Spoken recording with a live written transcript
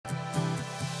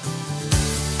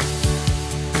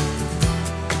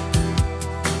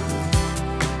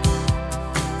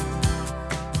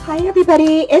Hi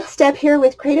everybody, it's Deb here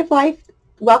with Creative Life.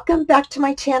 Welcome back to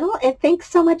my channel and thanks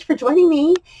so much for joining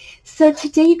me. So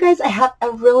today you guys, I have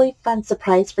a really fun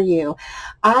surprise for you.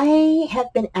 I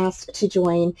have been asked to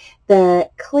join the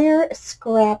Clear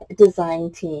Scrap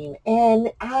Design team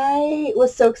and I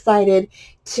was so excited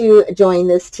to join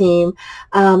this team.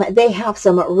 They have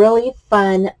some really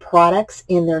fun products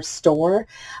in their store.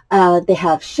 They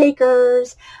have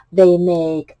shakers, they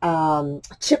make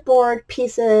chipboard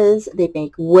pieces, they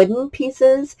make wooden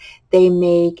pieces, they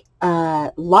make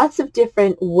lots of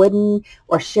different wooden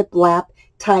or shiplap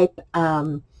type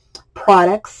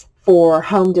products for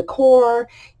home decor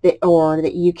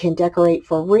that you can decorate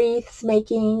for wreaths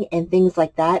making and things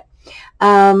like that.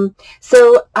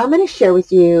 So I'm going to share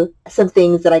with you some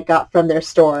things that I got from their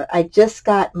store. I just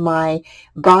got my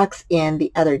box in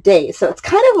the other day, so it's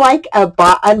kind of like a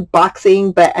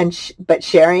unboxing but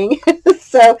sharing.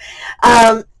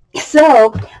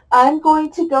 So I'm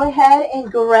going to go ahead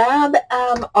and grab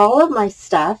all of my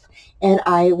stuff and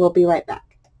I will be right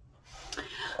back.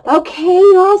 Okay,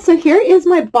 y'all, so here is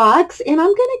my box and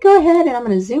I'm going to go ahead and I'm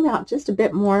going to zoom out just a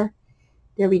bit more.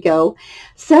 There we go.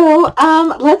 So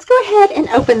let's go ahead and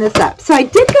open this up. So I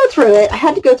did go through it. I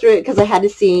had to go through it because I had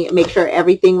to make sure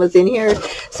everything was in here.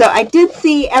 So I did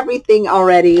see everything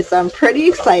already. So I'm pretty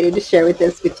excited to share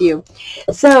this with you.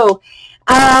 So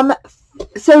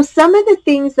some of the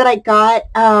things that I got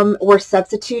were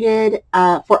substituted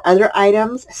for other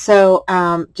items, so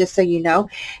just so you know.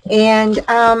 And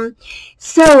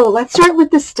so let's start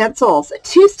with the stencils.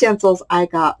 Two stencils I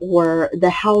got were the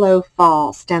Hello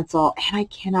Fall stencil, and I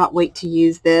cannot wait to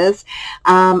use this.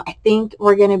 I think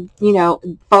we're going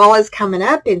to, fall is coming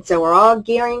up, and so we're all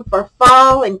gearing for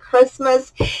fall and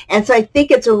Christmas, and so I think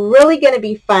it's really going to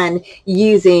be fun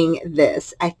using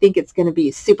this. I think it's going to be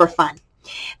super fun.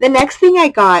 The next thing I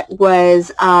got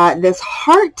was this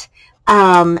heart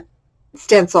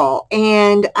stencil,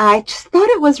 and I just thought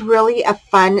it was really a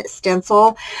fun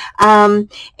stencil, and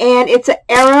it's an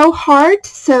arrow heart,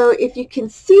 so if you can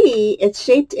see, it's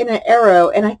shaped in an arrow,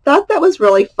 and I thought that was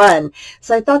really fun.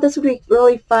 So I thought this would be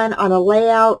really fun on a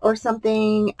layout or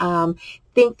something.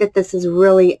 Think that this is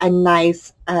really a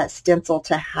nice stencil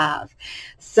to have.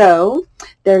 So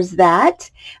there's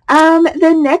that.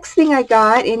 The next thing I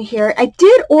got in here, I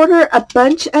did order a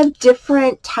bunch of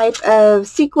different type of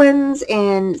sequins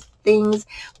and things,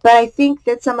 but I think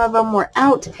that some of them were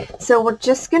out. So we're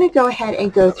just going to go ahead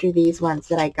and go through these ones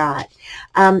that I got.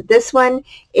 This one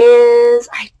is,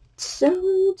 I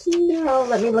don't know.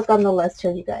 Let me look on the list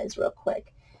here, you guys, real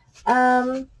quick.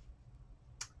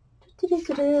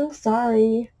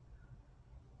 Sorry.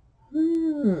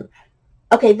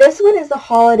 Okay, this one is the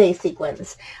holiday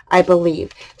sequins, I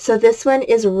believe. So this one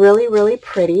is really, really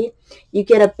pretty. You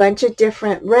get a bunch of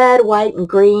different red, white, and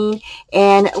green,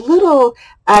 and little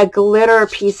glitter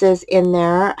pieces in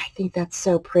there. I think that's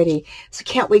so pretty. So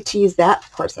can't wait to use that.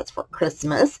 Of course, that's for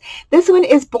Christmas. This one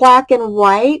is black and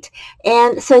white,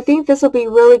 and so I think this will be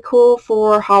really cool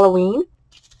for Halloween.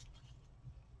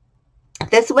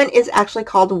 This one is actually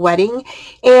called Wedding,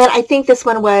 and I think this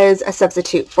one was a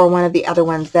substitute for one of the other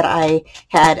ones that I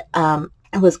had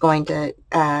was going to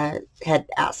had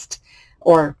asked.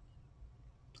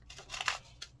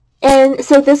 And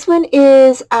so this one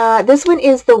is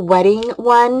the wedding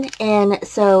one, and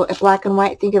so black and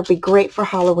white. I think it'll be great for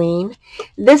Halloween.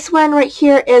 This one right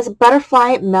here is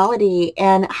Butterfly Melody,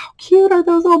 and how cute are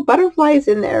those little butterflies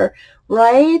in there,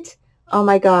 right? Oh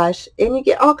my gosh. And you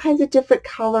get all kinds of different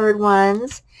colored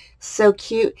ones. So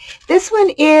cute. This one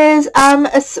is a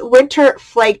winter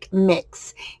flake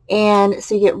mix. And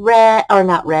so you get red, or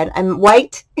not red,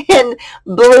 white and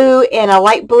blue and a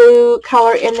light blue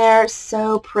color in there.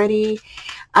 So pretty.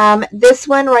 This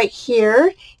one right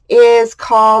here is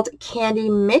called Candy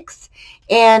Mix.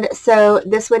 And so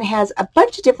this one has a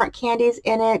bunch of different candies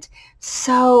in it.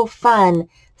 So fun.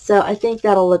 So I think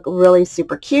that'll look really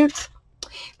super cute.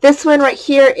 This one right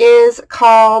here is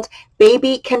called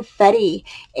Baby Confetti,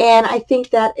 and I think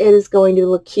that is going to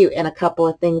look cute in a couple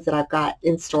of things that I've got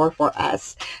in store for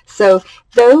us. So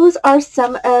those are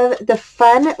some of the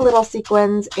fun little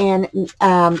sequins and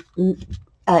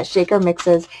shaker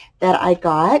mixes that I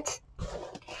got.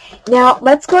 Now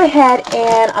let's go ahead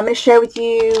and I'm going to share with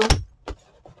you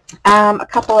a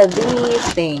couple of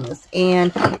these things,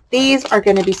 and these are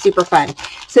going to be super fun.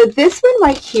 So this one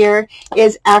right here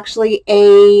is actually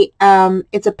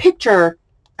it's a picture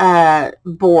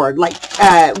board, like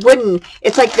wooden.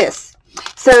 It's like this.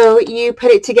 So you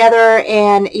put it together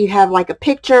and you have like a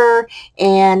picture,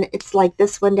 and it's like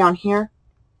this one down here,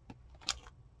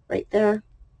 right there.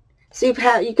 So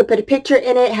you could put a picture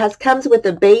in it. It comes with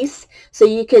a base, so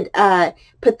you could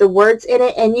put the words in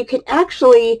it, and you can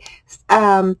actually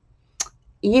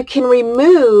you can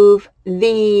remove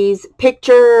these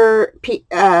picture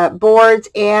boards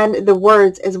and the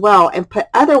words as well and put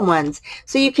other ones.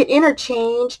 So you can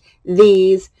interchange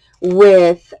these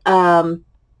with, you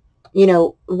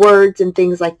know, words and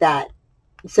things like that.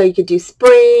 So you could do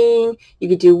spring, you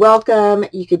could do welcome,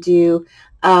 you could do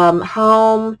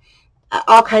home,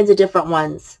 all kinds of different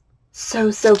ones.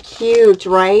 So cute,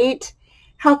 right?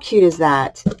 How cute is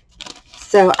that?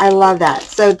 So I love that.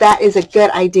 So that is a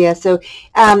good idea. So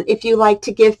if you like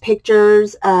to give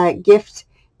pictures, gift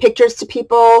pictures to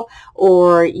people,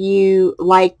 or you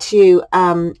like to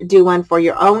do one for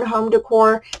your own home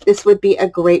decor, this would be a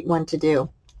great one to do.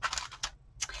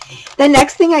 The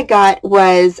next thing I got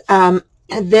was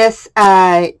this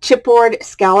chipboard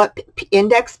scallop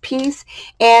index piece,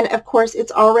 and of course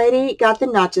it's already got the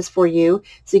notches for you,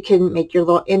 so you can make your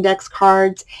little index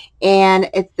cards.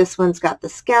 And this one's got the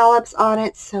scallops on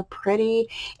it, so pretty.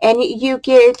 And you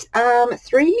get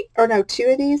two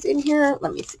of these in here.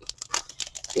 Let me see.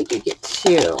 I think you get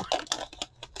two.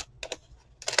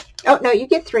 Oh no, you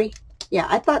get three. Yeah,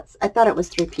 I thought it was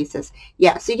 3 pieces.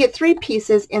 Yeah, so you get 3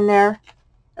 pieces in there.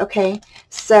 Okay,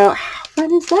 so how fun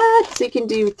is that? So you can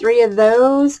do 3 of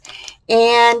those,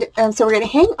 and so we're going to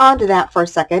hang on to that for a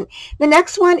second. The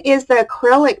next one is the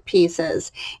acrylic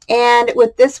pieces, and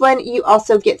with this one you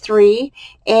also get 3,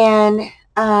 and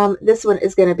this one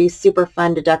is going to be super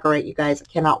fun to decorate, you guys. I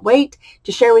cannot wait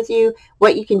to share with you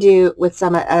what you can do with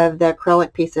some of the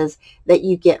acrylic pieces that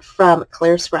you get from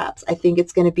Clear Scraps. I think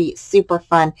it's going to be super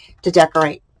fun to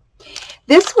decorate.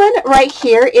 This one right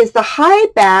here is the high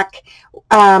back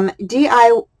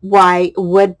DIY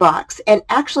wood box, and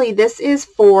actually this is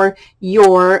for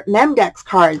your Memdex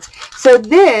cards. So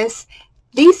these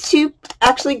 2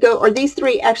 actually go, or these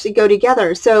 3 actually go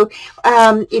together. So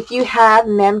if you have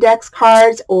Memdex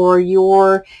cards, or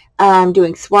you're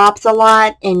doing swaps a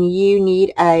lot and you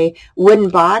need a wooden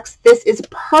box, this is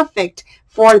perfect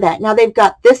for that. Now they've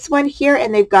got this one here,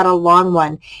 and they've got a long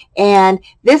one, and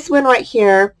this one right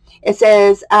here, it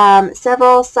says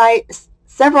several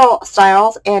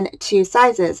styles and 2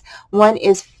 sizes. One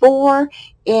is 4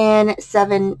 in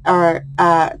 7, or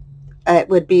it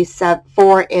would be 4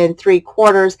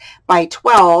 3/4 by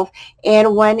 12,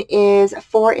 and one is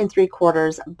 4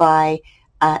 3/4 by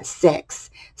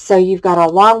 6. So you've got a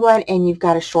long one and you've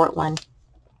got a short one.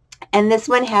 And this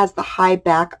one has the high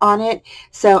back on it,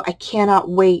 so I cannot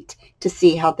wait to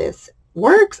see how this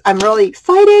works. I'm really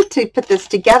excited to put this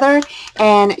together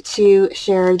and to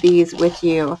share these with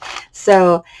you.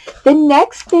 So the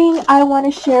next thing I want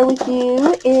to share with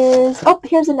you is, oh,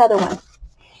 here's another one.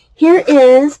 Here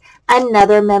is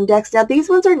another Memdex. Now these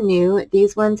ones are new.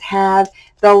 These ones have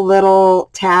the little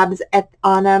tabs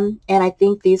on them, and I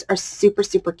think these are super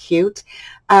cute.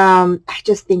 I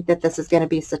just think that this is going to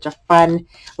be such a fun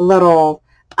little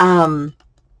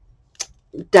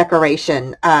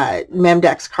decoration,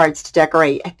 Memdex cards to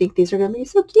decorate. I think these are going to be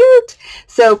so cute.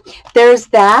 So there's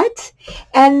that.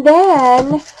 And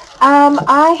then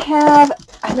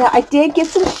I did get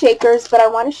some shakers, but I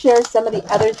want to share some of the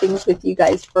other things with you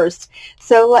guys first.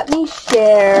 So let me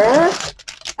share.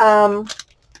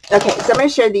 Okay, so I'm going to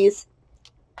share these.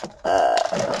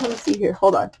 Let me see here.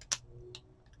 Hold on.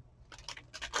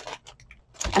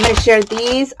 I'm going to share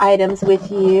these items with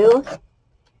you.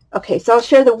 Okay, so I'll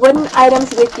share the wooden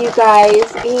items with you guys,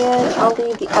 and I'll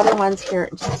leave the other ones here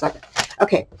in just a second.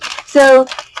 Okay, so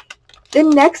the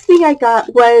next thing I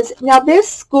got was, now this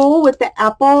school with the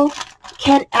apple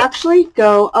can actually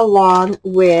go along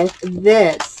with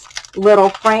this little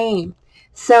frame.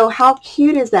 So how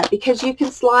cute is that? Because you can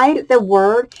slide the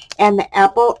word and the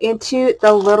apple into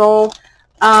the little,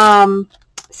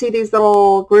 see these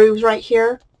little grooves right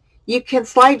here? You can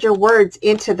slide your words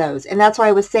into those, and that's why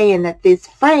I was saying that this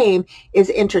frame is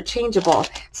interchangeable.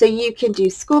 So you can do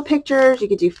school pictures, you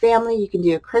could do family, you can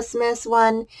do a Christmas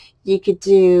one, you could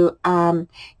do,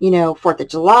 you know, 4th of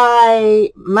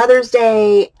July, Mother's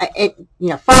Day, you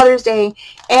know, Father's Day,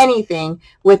 anything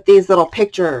with these little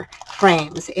picture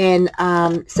frames. And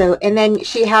so, and then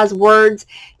she has words,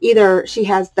 either she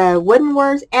has the wooden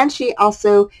words, and she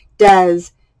also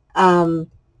does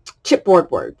chipboard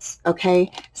words.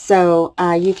 Okay, so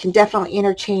you can definitely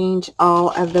interchange all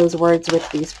of those words with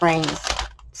these frames.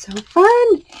 So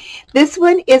fun. This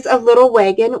one is a little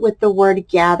wagon with the word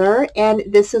gather, and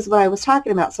this is what I was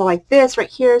talking about. So like this right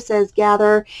here says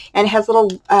gather, and it has a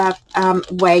little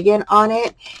wagon on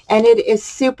it, and it is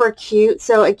super cute.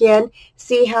 So again,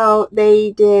 see how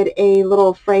they did a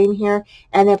little frame here,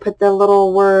 and they put the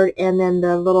little word and then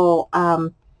the little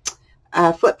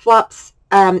flip-flops,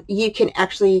 you can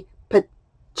actually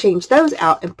change those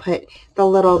out and put the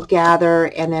little gather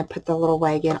and then put the little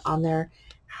wagon on there.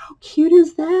 How cute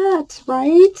is that,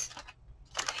 right?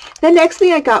 The next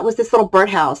thing I got was this little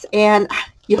birdhouse, and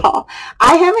y'all,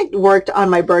 I haven't worked on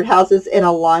my birdhouses in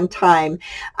a long time,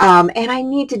 and I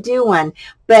need to do one.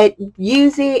 But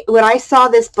when I saw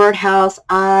this birdhouse,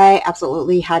 I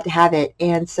absolutely had to have it,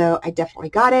 and so I definitely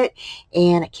got it,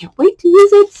 and I can't wait to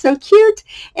use it. So cute.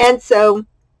 And so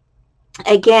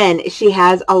again, she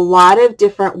has a lot of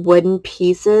different wooden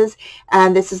pieces.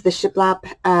 This is the shiplap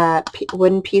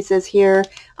wooden pieces here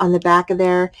on the back of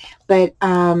there. But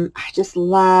I just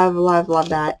love, love, love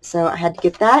that. So I had to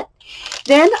get that.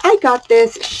 Then I got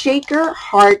this Shaker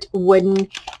Heart wooden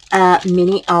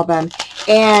mini album.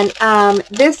 And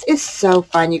this is so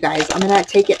fun, you guys. I'm going to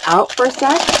take it out for a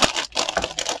sec.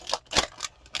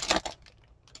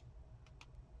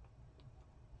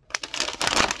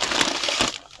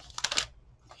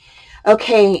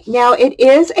 Okay, now it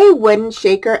is a wooden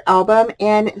shaker album,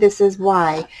 and this is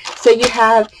why. So you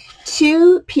have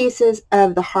two pieces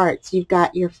of the hearts. You've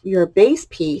got your base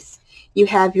piece. You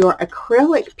have your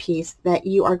acrylic piece that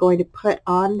you are going to put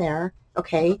on there,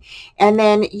 okay? And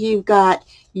then you've got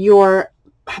your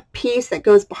piece that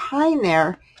goes behind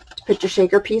there to put your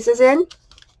shaker pieces in,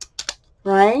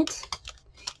 right?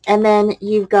 And then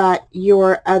you've got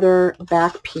your other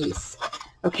back piece,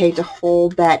 okay, to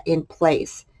hold that in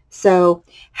place. So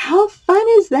how fun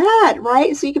is that,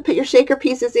 right? So you can put your shaker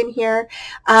pieces in here.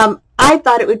 I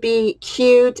thought it would be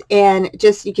cute, and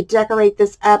just you could decorate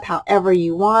this up however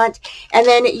you want. And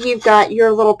then you've got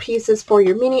your little pieces for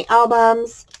your mini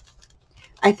albums.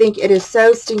 I think it is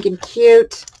so stinking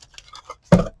cute.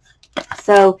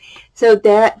 So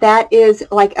that is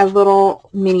like a little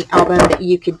mini album that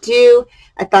you could do.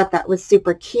 I thought that was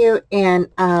super cute, and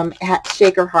had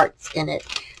shaker hearts in it.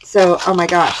 So, oh my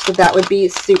gosh, so that would be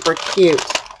super cute.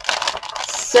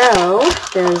 So,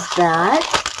 there's that.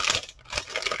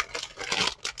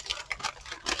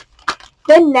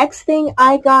 The next thing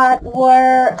I got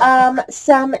were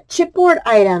some chipboard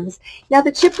items. Now,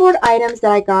 the chipboard items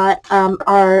that I got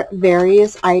are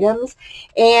various items.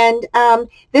 And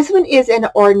this one is an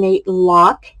ornate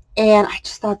lock. And I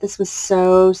just thought this was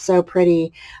so, so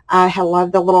pretty. I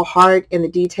love the little heart and the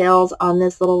details on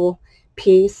this little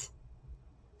piece.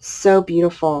 So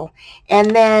beautiful. And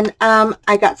then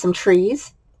I got some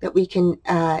trees that we can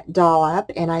doll up,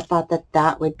 and I thought that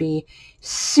that would be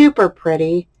super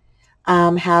pretty.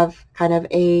 Have kind of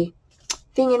a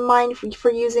thing in mind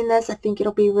for using this. I think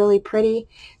it'll be really pretty.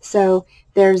 So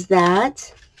there's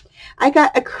that. I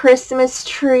got a Christmas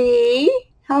tree.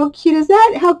 How cute is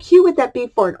that? How cute would that be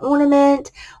for an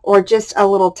ornament, or just a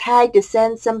little tag to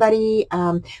send somebody,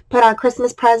 put on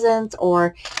Christmas presents,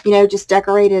 or, you know, just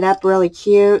decorate it up really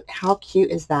cute? How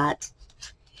cute is that?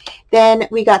 Then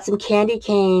we got some candy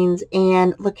canes,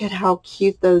 and look at how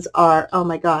cute those are. Oh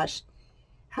my gosh.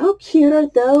 How cute are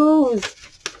those?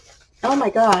 Oh my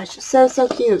gosh. So, so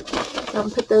cute. So I'm going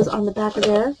to put those on the back of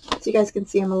there so you guys can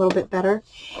see them a little bit better.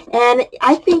 And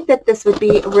I think that this would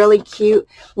be really cute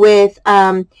with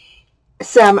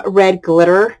some red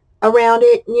glitter around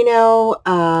it, you know,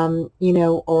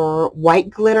 or white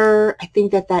glitter. I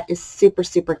think that that is super,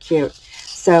 super cute.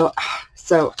 So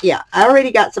yeah, I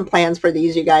already got some plans for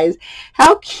these, you guys.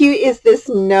 How cute is this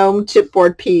gnome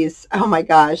chipboard piece? Oh my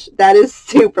gosh, that is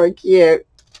super cute.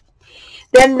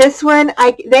 Then this one,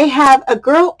 they have a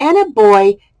girl and a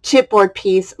boy chipboard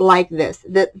piece like this.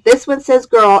 This one says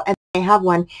girl, and they have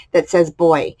one that says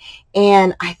boy.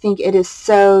 And I think it is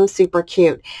so super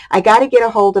cute. I got to get a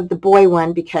hold of the boy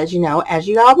one because, you know, as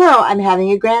you all know, I'm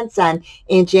having a grandson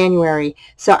in January.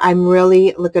 So I'm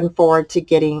really looking forward to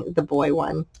getting the boy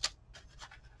one.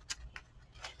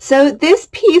 So this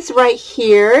piece right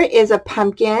here is a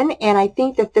pumpkin, and I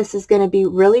think that this is going to be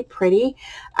really pretty,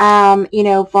 you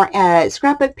know, for a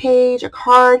scrapbook page, a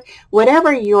card,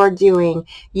 whatever you're doing.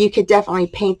 You could definitely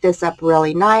paint this up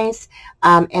really nice,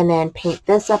 and then paint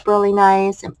this up really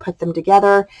nice and put them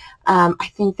together. I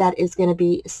think that is going to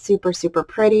be super, super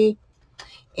pretty.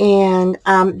 And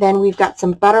then we've got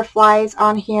some butterflies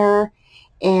on here.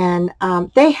 And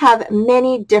they have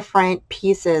many different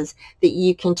pieces that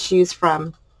you can choose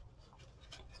from.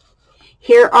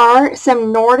 Here are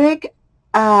some Nordic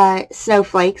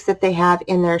snowflakes that they have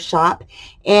in their shop,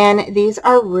 and these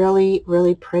are really,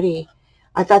 really pretty.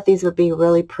 I thought these would be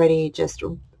really pretty, just,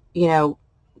 you know,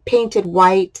 painted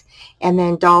white and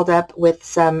then dolled up with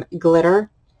some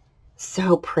glitter.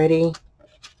 So pretty.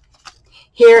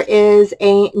 Here is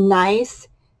a nice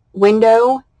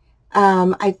window.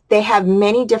 They have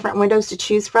many different windows to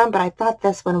choose from, but I thought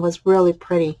this one was really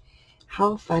pretty.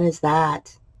 How fun is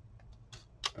that?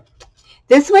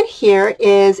 This one here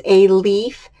is a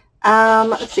leaf.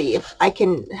 Let's see if I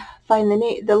can find the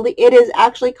name. It is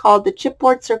actually called the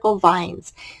Chipboard Circle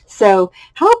Vines. So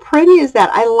how pretty is that?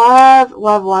 I love,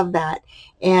 love, love that.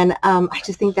 And I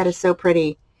just think that is so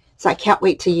pretty. So I can't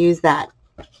wait to use that.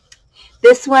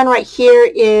 This one right here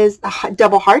is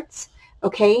double hearts,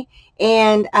 okay?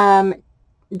 And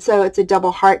so it's a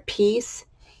double heart piece.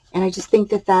 And I just think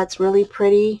that that's really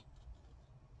pretty.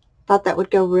 Thought that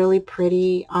would go really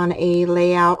pretty on a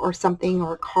layout or something,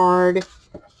 or a card.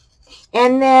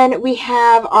 And then we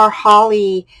have our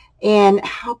holly, and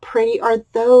how pretty are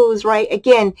those, right?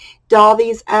 Again, doll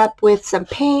these up with some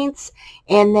paints,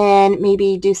 and then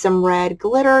maybe do some red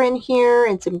glitter in here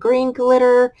and some green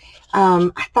glitter.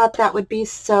 I thought that would be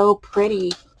so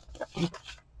pretty.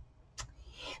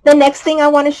 The next thing I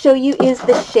want to show you is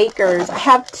the shakers. I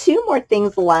have two more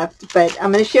things left, but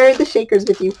I'm going to share the shakers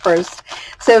with you first.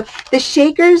 So the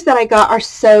shakers that I got are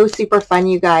so super fun,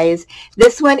 you guys.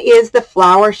 This one is the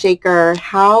flower shaker.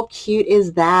 How cute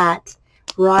is that?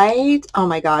 Right? Oh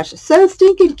my gosh, so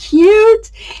stinking cute.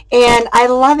 And I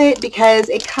love it because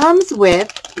it comes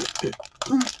with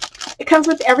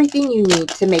everything you need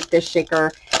to make this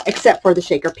shaker, except for the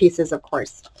shaker pieces, of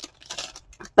course.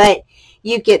 But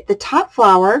you get the top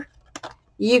flower,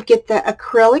 you get the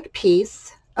acrylic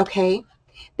piece, okay?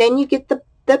 Then you get the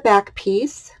back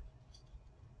piece,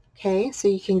 okay? So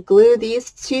you can glue these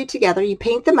two together. You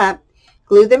paint them up,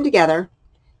 glue them together,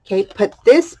 okay? Put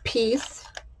this piece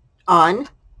on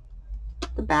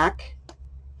the back,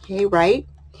 okay, right?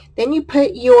 Then you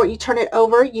put you turn it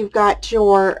over, you've got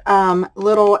your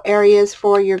little areas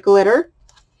for your glitter.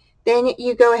 Then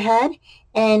you go ahead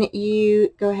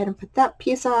and put that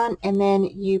piece on, and then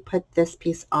you put this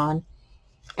piece on,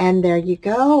 and there you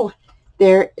go.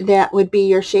 That would be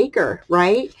your shaker,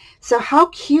 right? So how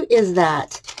cute is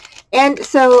that? And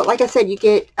so, like I said, you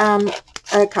get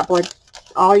a couple of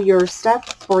all your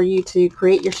stuff for you to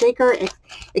create your shaker,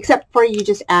 except for you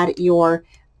just add your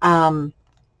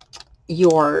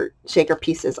shaker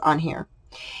pieces on here.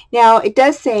 Now, it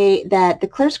does say that the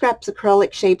Clear Scraps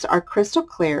acrylic shapes are crystal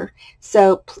clear,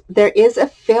 so there is a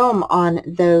film on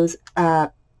those,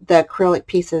 the acrylic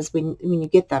pieces when you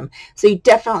get them. So you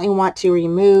definitely want to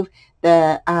remove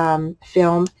the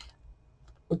film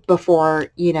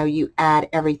before, you add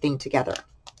everything together.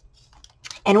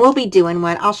 And we'll be doing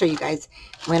one. I'll show you guys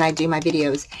when I do my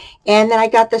videos. And then I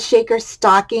got the shaker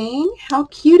stocking. How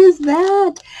cute is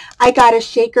that? I got a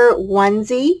shaker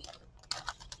onesie,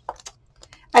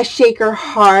 a shaker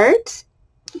heart.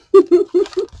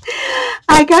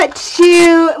 I got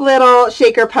two little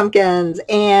shaker pumpkins,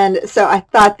 and so I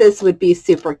thought this would be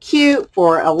super cute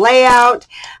for a layout.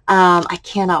 I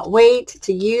cannot wait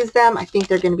to use them. I think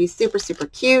they're going to be super, super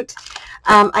cute.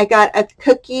 I got a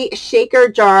cookie shaker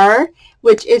jar,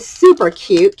 which is super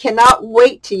cute. Cannot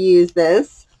wait to use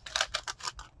this.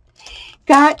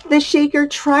 Got the shaker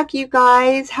truck, you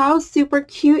guys. How super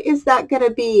cute is that going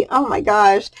to be? Oh my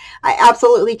gosh. I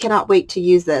absolutely cannot wait to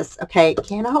use this. Okay,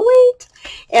 cannot wait.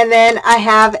 And then I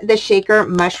have the shaker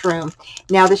mushroom.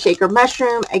 Now the shaker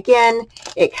mushroom, again,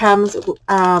 it comes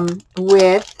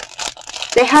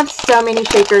with, they have so many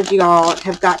shakers, you all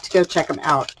have got to go check them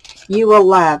out. You will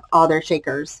love all their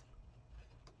shakers.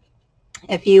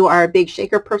 If you are a big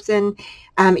shaker person,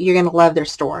 you're going to love their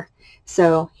store.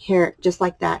 So here, just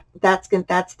like that, that's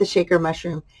the shaker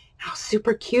mushroom. How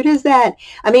super cute is that?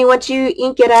 I mean, once you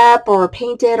ink it up or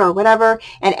paint it or whatever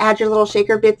and add your little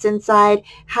shaker bits inside,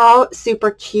 how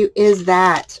super cute is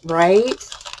that, right?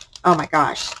 Oh my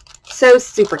gosh, so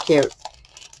super cute.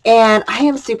 And I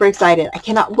am super excited. I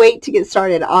cannot wait to get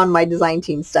started on my design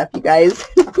team stuff, you guys.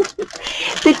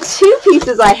 The two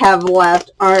pieces I have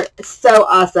left are so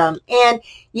awesome. And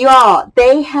you all,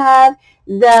 they have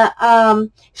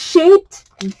the shaped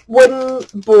wooden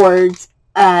boards,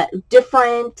 they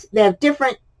have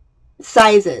different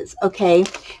sizes, okay?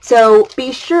 So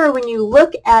be sure when you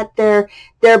look at their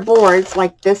boards,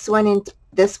 like this one and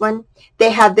this one, they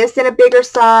have this in a bigger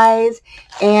size,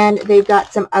 and they've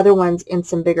got some other ones in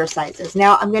some bigger sizes.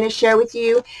 Now I'm going to share with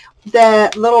you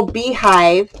the little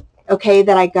beehive, okay,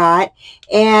 that I got,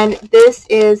 and this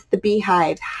is the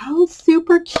beehive. How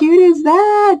super cute is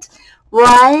that,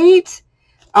 right?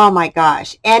 Oh my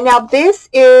gosh. And now this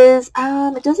is,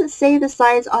 it doesn't say the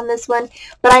size on this one,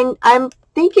 but I'm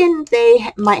thinking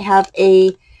they might have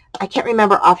a, I can't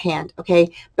remember offhand, okay,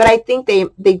 but I think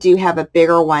they do have a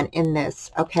bigger one in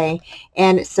this, okay,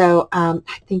 and so I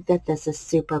think that this is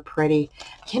super pretty.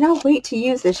 Cannot wait to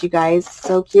use this, you guys.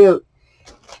 So cute.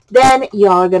 then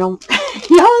y'all are gonna,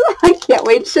 I can't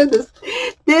wait to show this.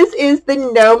 This is the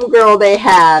gnome girl they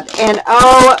have. And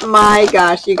oh my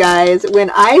gosh, you guys, when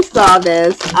I saw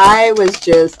this, I was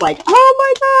just like, oh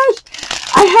my gosh,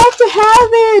 I have to have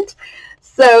it.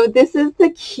 So this is the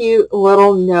cute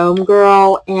little gnome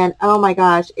girl. And oh my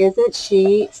gosh, isn't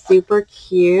she super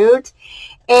cute?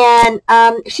 And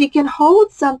she can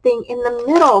hold something in the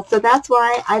middle. So that's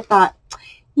why I thought,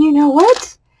 you know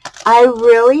what? I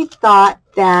really thought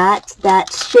that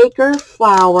that shaker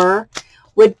flower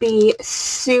would be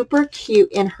super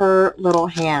cute in her little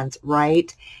hands,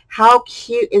 right? How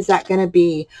cute is that going to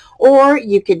be? Or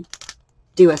you could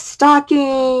do a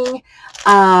stocking.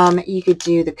 You could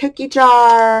do the cookie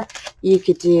jar. You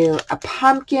could do a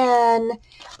pumpkin.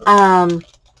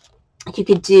 You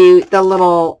could do the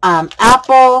little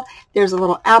apple. There's a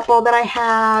little apple that I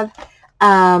have.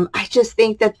 I just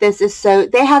think that this is so,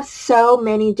 they have so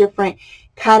many different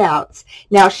cutouts.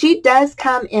 Now, she does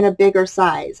come in a bigger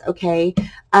size, okay?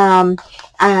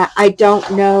 I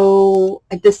don't know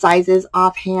the sizes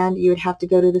offhand. You would have to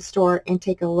go to the store and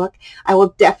take a look. I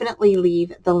will definitely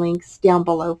leave the links down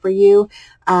below for you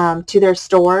to their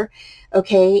store,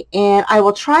 okay? And I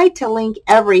will try to link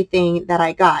everything that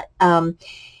I got.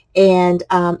 And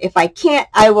if I can't,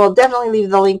 I will definitely leave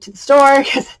the link to the store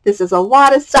because this is a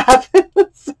lot of stuff.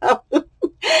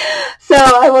 So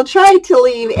I will try to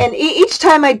leave, and each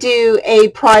time I do a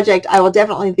project, I will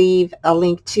definitely leave a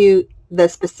link to the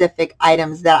specific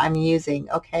items that I'm using,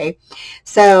 okay?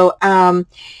 So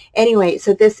anyway,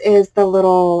 so this is the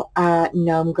little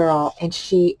gnome girl, and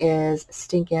she is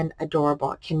stinking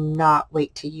adorable. I cannot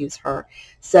wait to use her.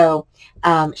 So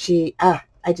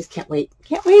I just can't wait.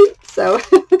 Can't wait. So,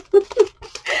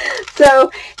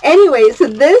 so anyway, so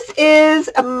this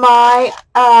is my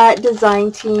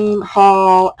design team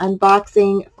haul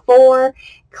unboxing for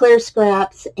Clear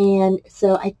Scraps. And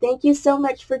so I thank you so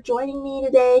much for joining me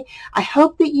today. I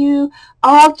hope that you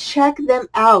all check them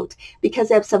out because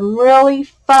they have some really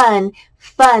fun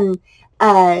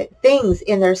things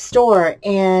in their store,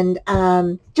 and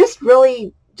just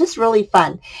really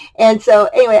fun. And so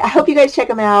anyway, I hope you guys check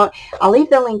them out. I'll leave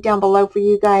the link down below for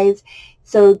you guys.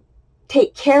 So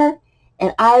take care,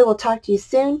 and I will talk to you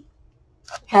soon.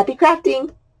 Happy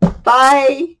crafting.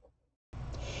 Bye.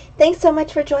 Thanks so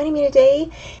much for joining me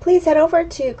today. Please head over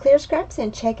to Clear Scraps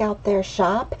and check out their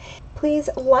shop. Please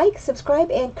like, subscribe,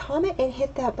 and comment, and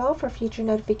hit that bell for future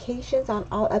notifications on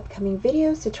all upcoming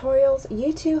videos, tutorials,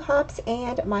 YouTube hops,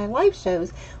 and my live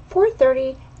shows,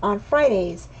 4:30 on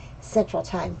Fridays Central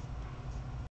Time.